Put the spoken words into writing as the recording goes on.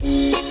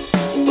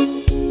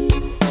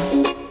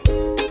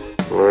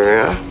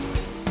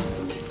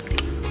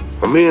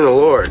me and the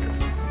Lord,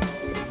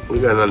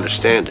 we got an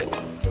understanding.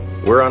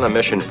 We're on a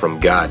mission from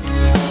God.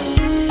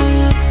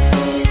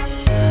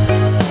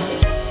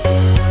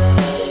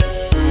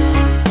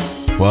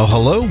 Well,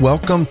 hello,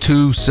 welcome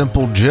to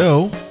Simple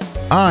Joe.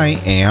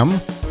 I am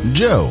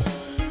Joe.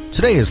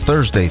 Today is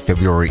Thursday,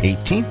 February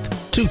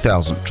 18th,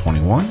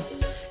 2021,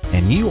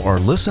 and you are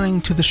listening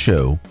to the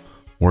show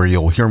where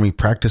you'll hear me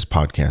practice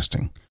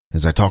podcasting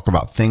as I talk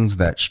about things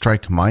that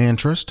strike my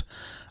interest.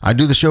 I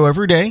do the show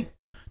every day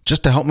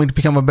just to help me to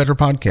become a better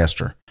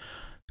podcaster.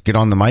 Get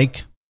on the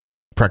mic,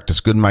 practice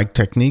good mic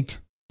technique,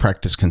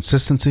 practice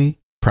consistency,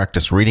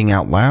 practice reading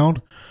out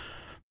loud,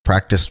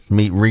 practice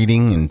me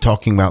reading and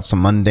talking about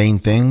some mundane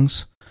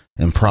things,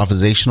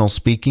 improvisational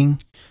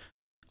speaking,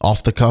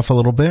 off the cuff a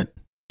little bit,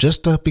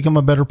 just to become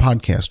a better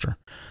podcaster.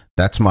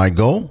 That's my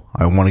goal.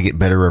 I want to get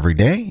better every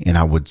day, and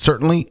I would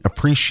certainly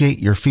appreciate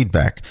your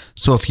feedback.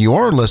 So if you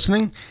are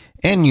listening,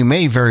 and you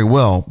may very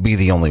well be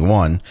the only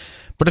one,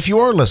 but if you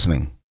are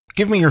listening,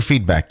 give me your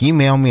feedback.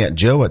 Email me at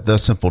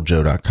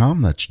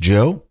joe@thesimplejoe.com. That's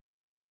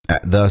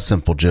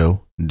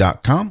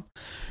joe@thesimplejoe.com.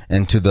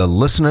 And to the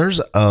listeners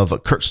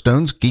of Kurt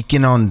Stone's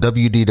Geekin' on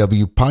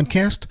WDW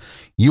podcast,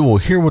 you will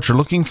hear what you're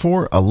looking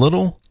for a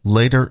little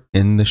later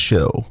in the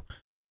show.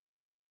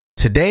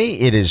 Today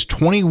it is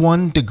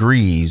 21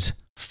 degrees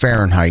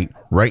Fahrenheit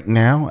right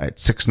now at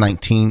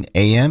 6:19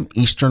 a.m.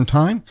 Eastern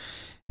Time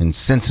in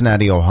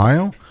Cincinnati,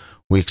 Ohio.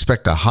 We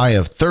expect a high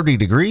of 30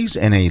 degrees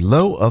and a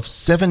low of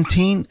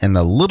 17 and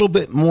a little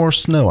bit more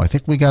snow. I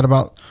think we got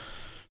about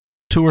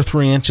 2 or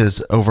 3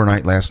 inches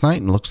overnight last night,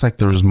 and it looks like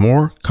there's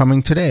more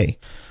coming today.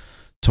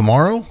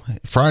 Tomorrow,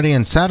 Friday,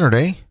 and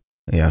Saturday,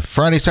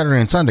 Friday, Saturday,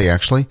 and Sunday,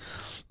 actually,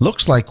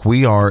 looks like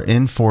we are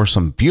in for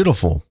some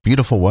beautiful,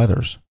 beautiful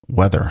weather.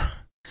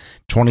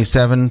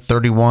 27,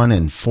 31,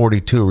 and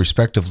 42,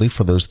 respectively,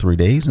 for those 3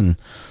 days, and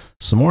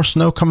some more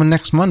snow coming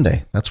next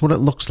Monday. That's what it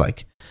looks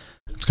like.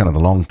 It's kind of the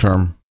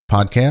long-term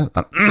podcast,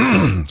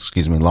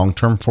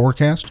 long-term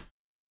forecast.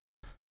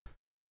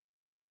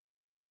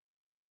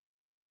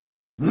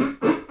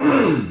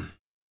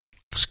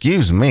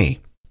 Excuse me.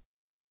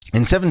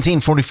 In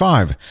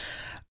 1745,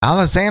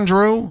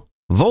 Alessandro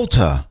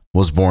Volta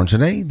was born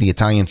today, the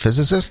Italian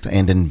physicist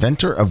and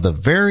inventor of the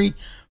very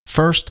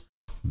first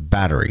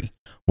battery.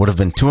 Would have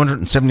been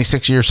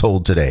 276 years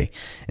old today.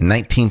 In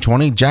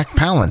 1920, Jack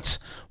Palance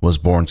was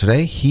born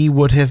today. He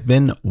would have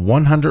been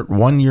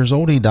 101 years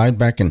old. He died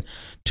back in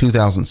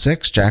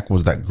 2006. Jack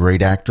was that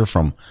great actor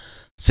from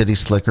City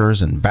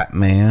Slickers and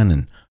Batman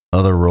and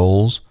other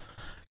roles.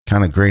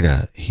 Kind of great.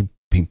 He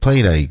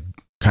played a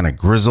kind of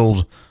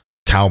grizzled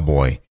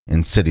cowboy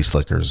in City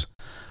Slickers,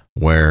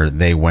 where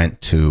they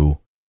went to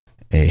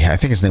I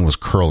think his name was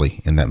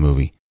Curly in that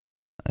movie.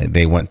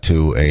 They went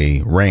to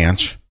a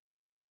ranch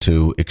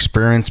to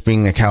experience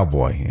being a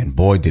cowboy, and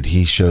boy, did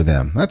he show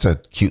them. That's a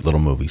cute little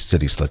movie,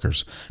 City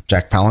Slickers.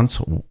 Jack Palance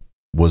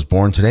was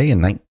born today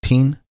in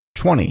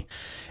 1920.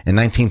 In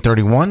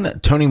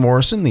 1931, Toni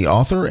Morrison, the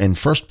author and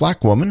first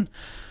black woman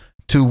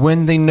to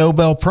win the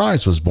Nobel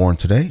Prize, was born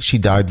today. She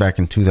died back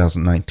in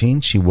 2019.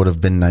 She would have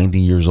been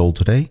 90 years old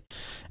today.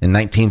 In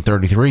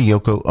 1933,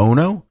 Yoko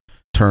Ono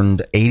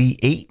turned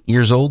 88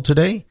 years old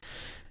today.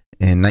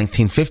 In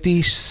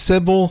 1950,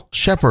 Sybil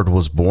Shepherd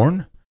was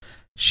born.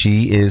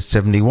 She is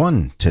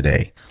 71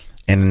 today.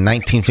 And in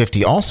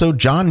 1950, also,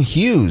 John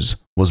Hughes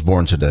was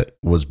born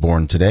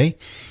today.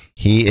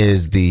 He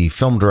is the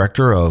film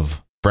director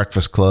of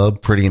Breakfast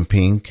Club, Pretty in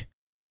Pink,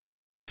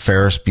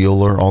 Ferris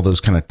Bueller, all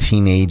those kind of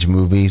teenage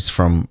movies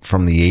from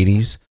the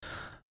 80s.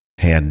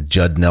 Had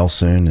Judd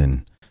Nelson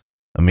and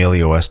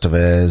Emilio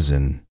Estevez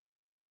and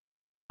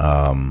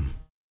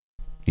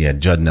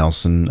Judd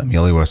Nelson,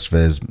 Emilio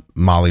Estevez,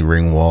 Molly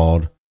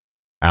Ringwald,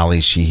 Ali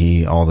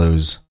Sheehy, all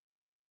those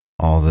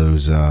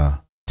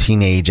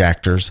teenage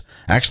actors.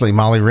 Actually,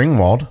 Molly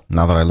Ringwald,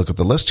 now that I look at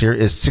the list here,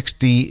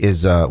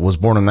 was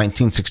born in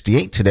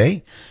 1968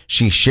 today.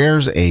 She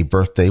shares a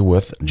birthday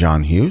with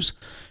John Hughes.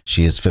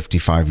 She is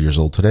 55 years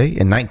old today.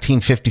 In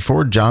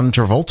 1954, John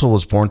Travolta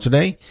was born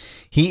today.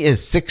 He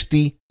is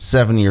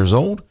 67 years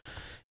old.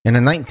 And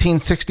in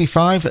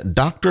 1965,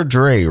 Dr.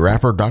 Dre,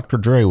 rapper Dr.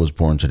 Dre, was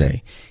born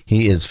today.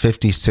 He is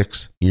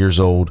 56 years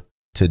old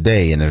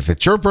today. And if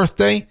it's your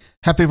birthday,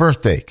 happy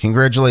birthday.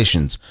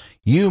 Congratulations.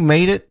 You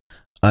made it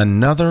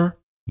another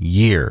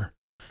year.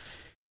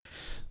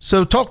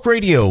 So Talk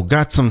Radio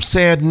got some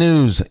sad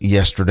news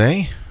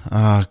yesterday.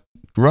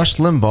 Rush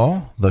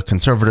Limbaugh, the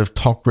conservative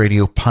talk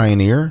radio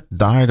pioneer,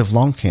 died of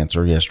lung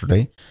cancer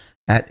yesterday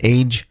at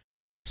age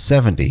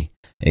 70.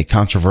 A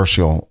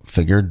controversial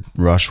figure.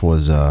 Rush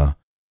was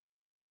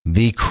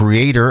the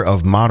creator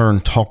of modern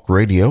talk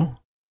radio,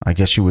 I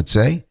guess you would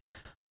say.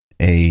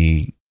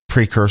 A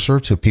precursor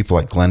to people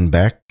like Glenn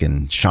Beck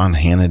and Sean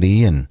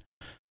Hannity and,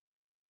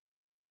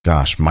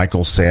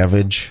 Michael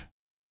Savage.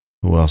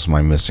 Who else am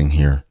I missing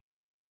here?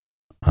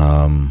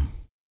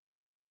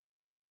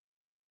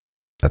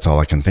 That's all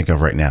I can think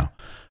of right now.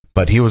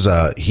 But he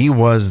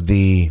was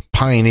the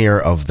pioneer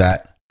of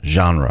that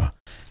genre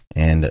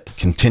and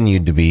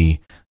continued to be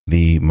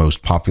the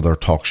most popular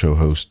talk show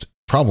host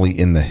probably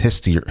in the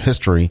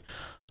history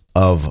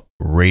of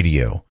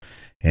radio.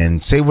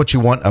 And say what you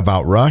want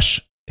about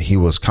Rush, he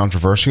was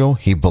controversial.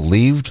 He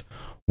believed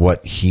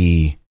what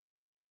he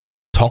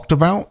talked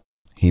about.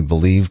 He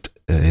believed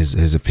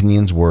his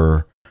opinions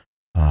were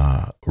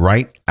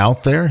right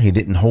out there. He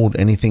didn't hold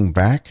anything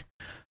back.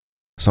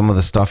 Some of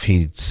the stuff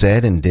he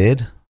said and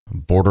did,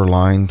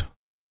 borderline,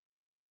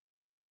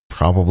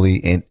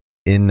 probably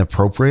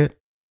inappropriate,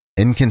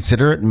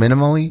 inconsiderate,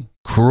 minimally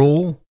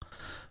cruel,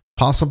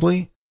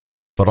 possibly.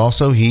 But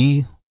also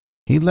he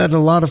led a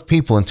lot of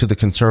people into the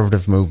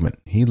conservative movement.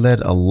 He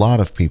led a lot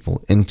of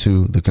people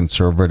into the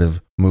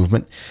conservative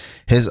movement.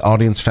 His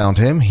audience found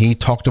him. He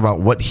talked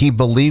about what he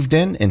believed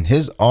in, and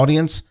his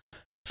audience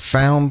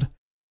found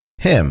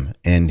him.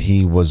 And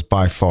he was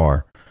by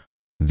far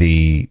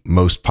the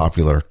most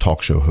popular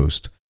talk show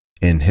host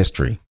in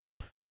history.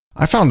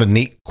 I found a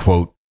neat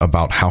quote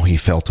about how he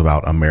felt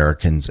about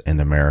Americans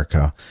and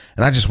America,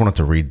 and I just wanted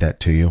to read that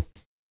to you.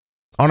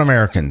 On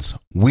Americans,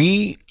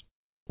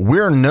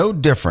 we're no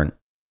different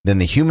than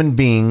the human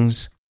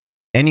beings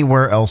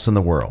anywhere else in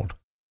the world.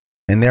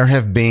 And there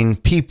have been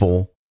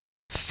people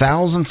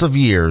thousands of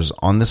years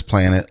on this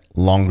planet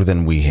longer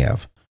than we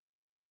have.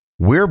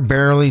 We're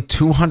barely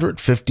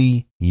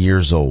 250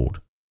 years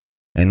old,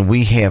 and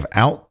we have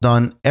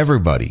outdone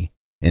everybody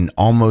in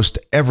almost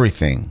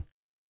everything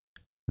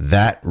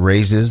that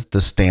raises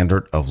the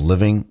standard of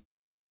living,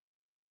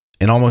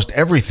 in almost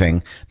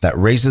everything that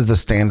raises the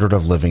standard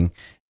of living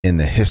in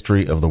the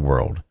history of the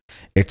world.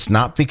 It's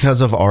not because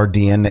of our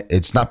DNA.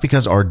 It's not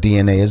because our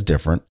DNA is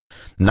different,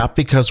 not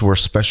because we're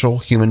special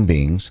human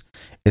beings.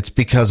 It's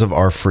because of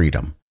our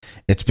freedom.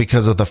 It's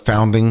because of the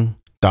founding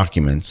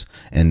documents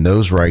and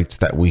those rights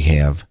that we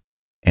have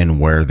and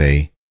where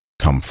they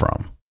come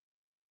from.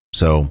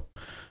 So,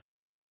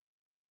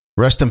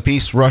 rest in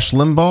peace, Rush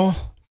Limbaugh.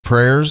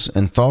 Prayers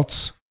and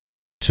thoughts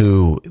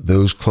to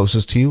those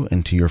closest to you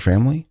and to your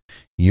family.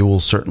 You will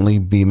certainly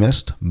be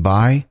missed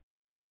by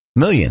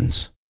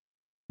millions.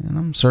 And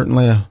I'm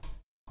certainly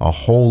a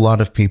whole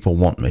lot of people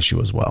won't miss you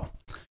as well.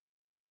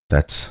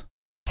 That's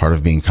part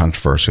of being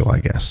controversial, I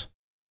guess.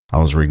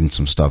 I was reading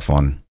some stuff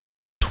on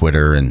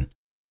Twitter and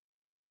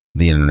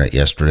the internet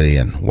yesterday,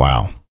 and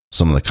wow,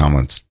 some of the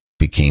comments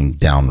became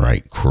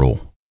downright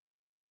cruel.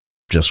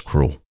 Just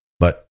cruel.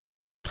 But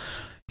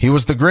he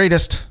was the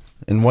greatest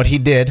in what he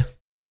did.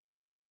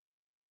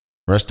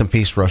 Rest in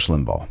peace, Rush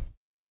Limbaugh.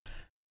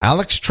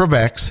 Alex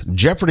Trebek's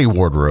Jeopardy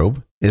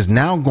wardrobe is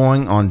now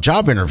going on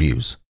job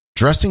interviews,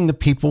 dressing the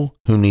people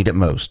who need it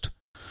most.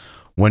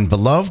 When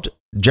beloved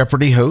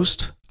Jeopardy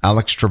host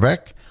Alex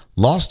Trebek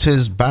lost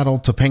his battle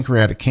to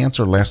pancreatic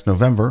cancer last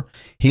November,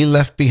 he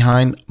left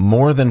behind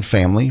more than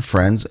family,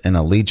 friends, and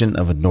a legion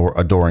of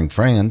adoring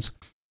fans.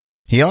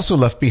 He also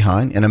left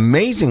behind an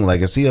amazing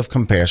legacy of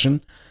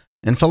compassion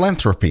and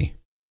philanthropy.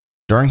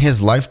 During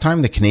his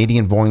lifetime, the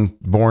Canadian-born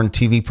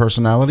TV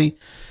personality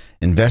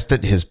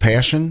invested his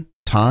passion,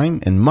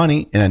 time, and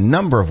money in a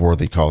number of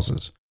worthy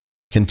causes.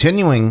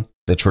 Continuing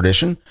the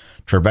tradition,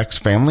 Trebek's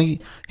family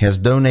has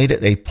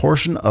donated a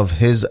portion of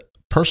his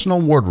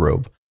personal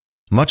wardrobe,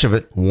 much of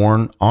it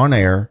worn on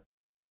air,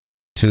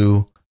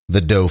 to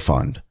the Doe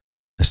Fund.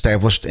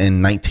 Established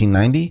in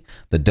 1990,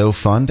 the Doe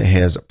Fund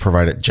has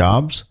provided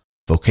jobs,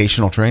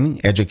 vocational training,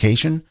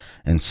 education,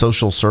 and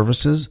social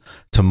services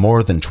to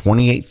more than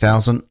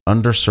 28,000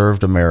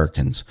 underserved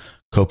Americans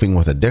coping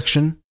with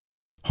addiction,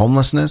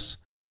 homelessness,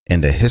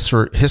 and a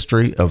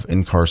history of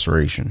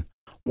incarceration.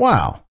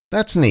 Wow,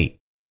 that's neat.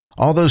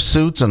 All those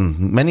suits, and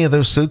many of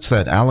those suits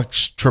that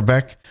Alex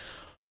Trebek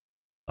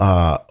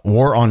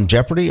wore on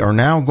Jeopardy, are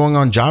now going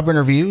on job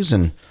interviews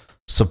and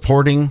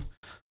supporting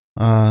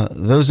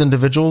those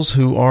individuals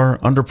who are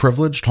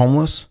underprivileged,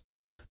 homeless,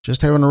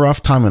 just having a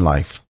rough time in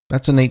life.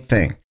 That's a neat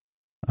thing.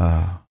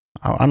 I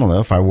don't know,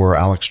 if I wore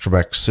Alex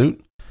Trebek's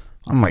suit,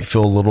 I might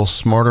feel a little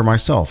smarter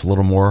myself, a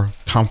little more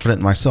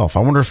confident myself. I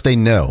wonder if they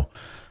know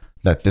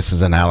that this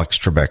is an Alex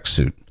Trebek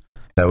suit.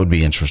 That would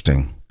be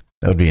interesting.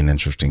 That would be an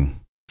interesting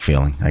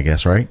feeling, I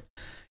guess, right?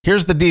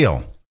 Here's the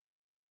deal.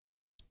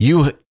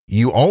 You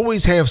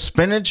always have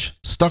spinach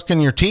stuck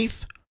in your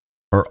teeth,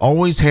 or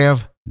always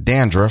have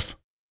dandruff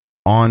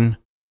on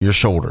your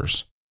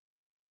shoulders?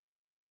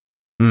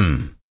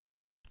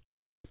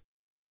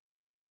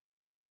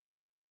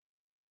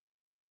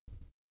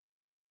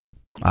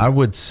 I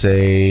would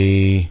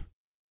say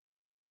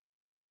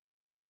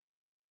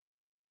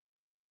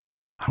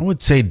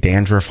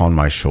dandruff on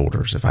my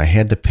shoulders. If I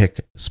had to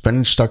pick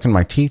spinach stuck in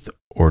my teeth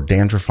or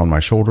dandruff on my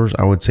shoulders,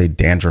 I would say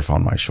dandruff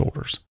on my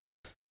shoulders.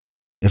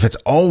 If it's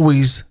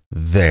always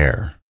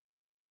there,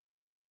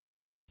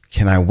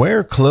 can I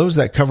wear clothes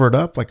that cover it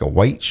up, like a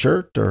white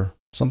shirt or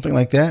something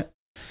like that?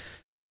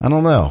 I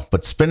don't know.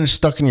 But spinach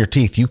stuck in your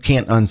teeth, you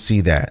can't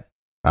unsee that.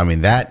 I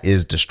mean, that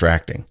is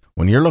distracting.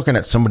 When you're looking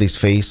at somebody's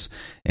face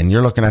and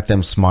you're looking at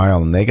them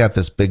smile and they got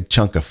this big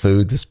chunk of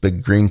food, this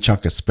big green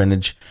chunk of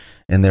spinach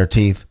in their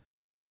teeth,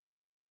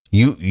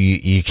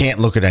 you can't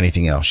look at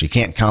anything else. You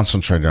can't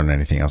concentrate on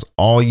anything else.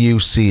 All you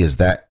see is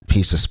that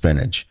piece of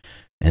spinach.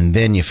 And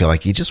then you feel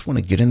like you just want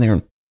to get in there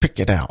and pick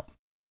it out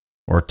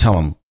or tell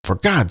them, for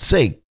God's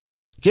sake,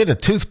 get a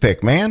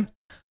toothpick, man.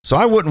 So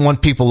I wouldn't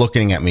want people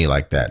looking at me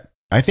like that.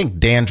 I think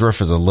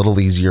dandruff is a little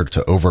easier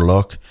to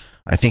overlook.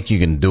 I think you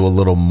can do a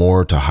little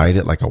more to hide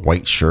it, like a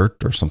white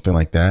shirt or something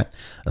like that,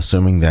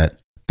 assuming that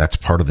that's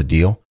part of the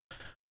deal.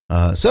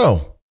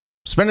 So,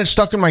 spinach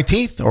stuck in my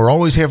teeth or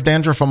always have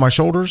dandruff on my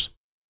shoulders?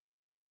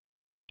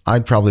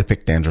 I'd probably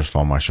pick dandruff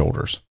on my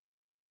shoulders.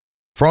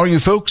 For all you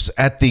folks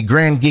at the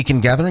Grand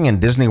Geekin' Gathering in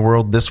Disney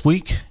World this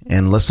week,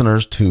 and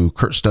listeners to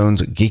Kurt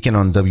Stone's Geekin'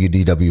 on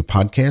WDW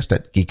podcast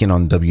at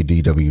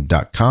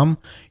geekinonwdw.com,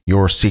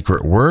 your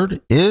secret word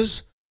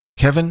is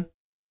Kevin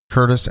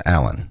Curtis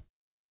Allen.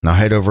 Now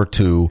head over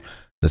to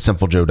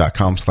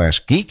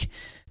thesimplejoe.com/geek.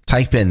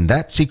 Type in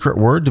that secret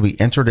word to be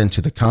entered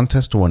into the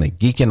contest to win a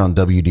Geekin' on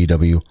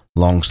WDW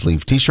long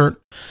sleeve t-shirt.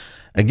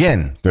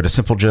 Again, go to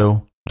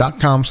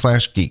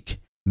simplejoe.com/geek.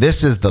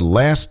 This is the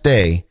last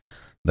day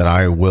that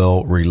I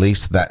will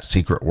release that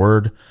secret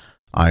word.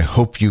 I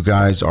hope you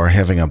guys are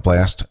having a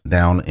blast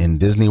down in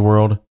Disney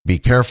World. Be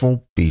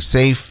careful, be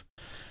safe,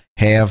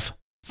 have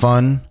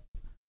fun,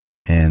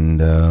 and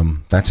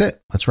that's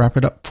it. Let's wrap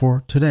it up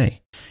for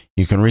today.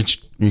 You can reach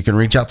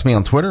out to me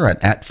on Twitter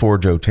at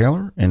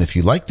 @4JoeTaylor, and if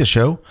you like the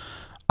show,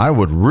 I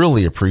would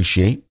really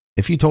appreciate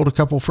if you told a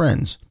couple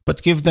friends,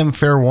 but give them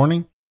fair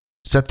warning,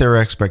 set their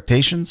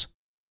expectations.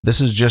 This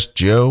is just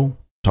Joe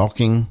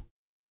talking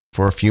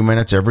for a few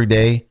minutes every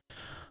day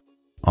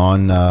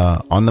on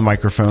the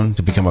microphone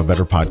to become a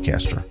better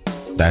podcaster.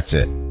 That's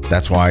it.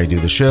 That's why I do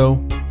the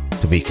show,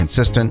 to be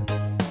consistent,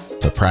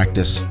 to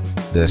practice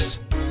this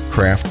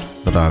craft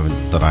that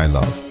I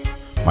love.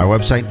 My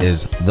website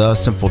is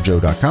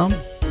thesimplejoe.com.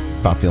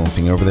 About the only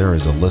thing over there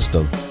is a list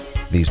of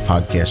these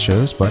podcast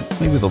shows, but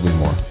maybe there'll be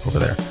more over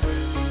there.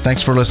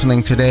 Thanks for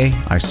listening today.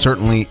 I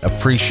certainly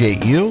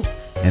appreciate you,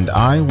 and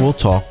I will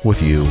talk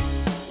with you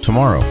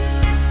tomorrow.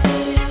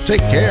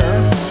 Take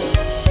care.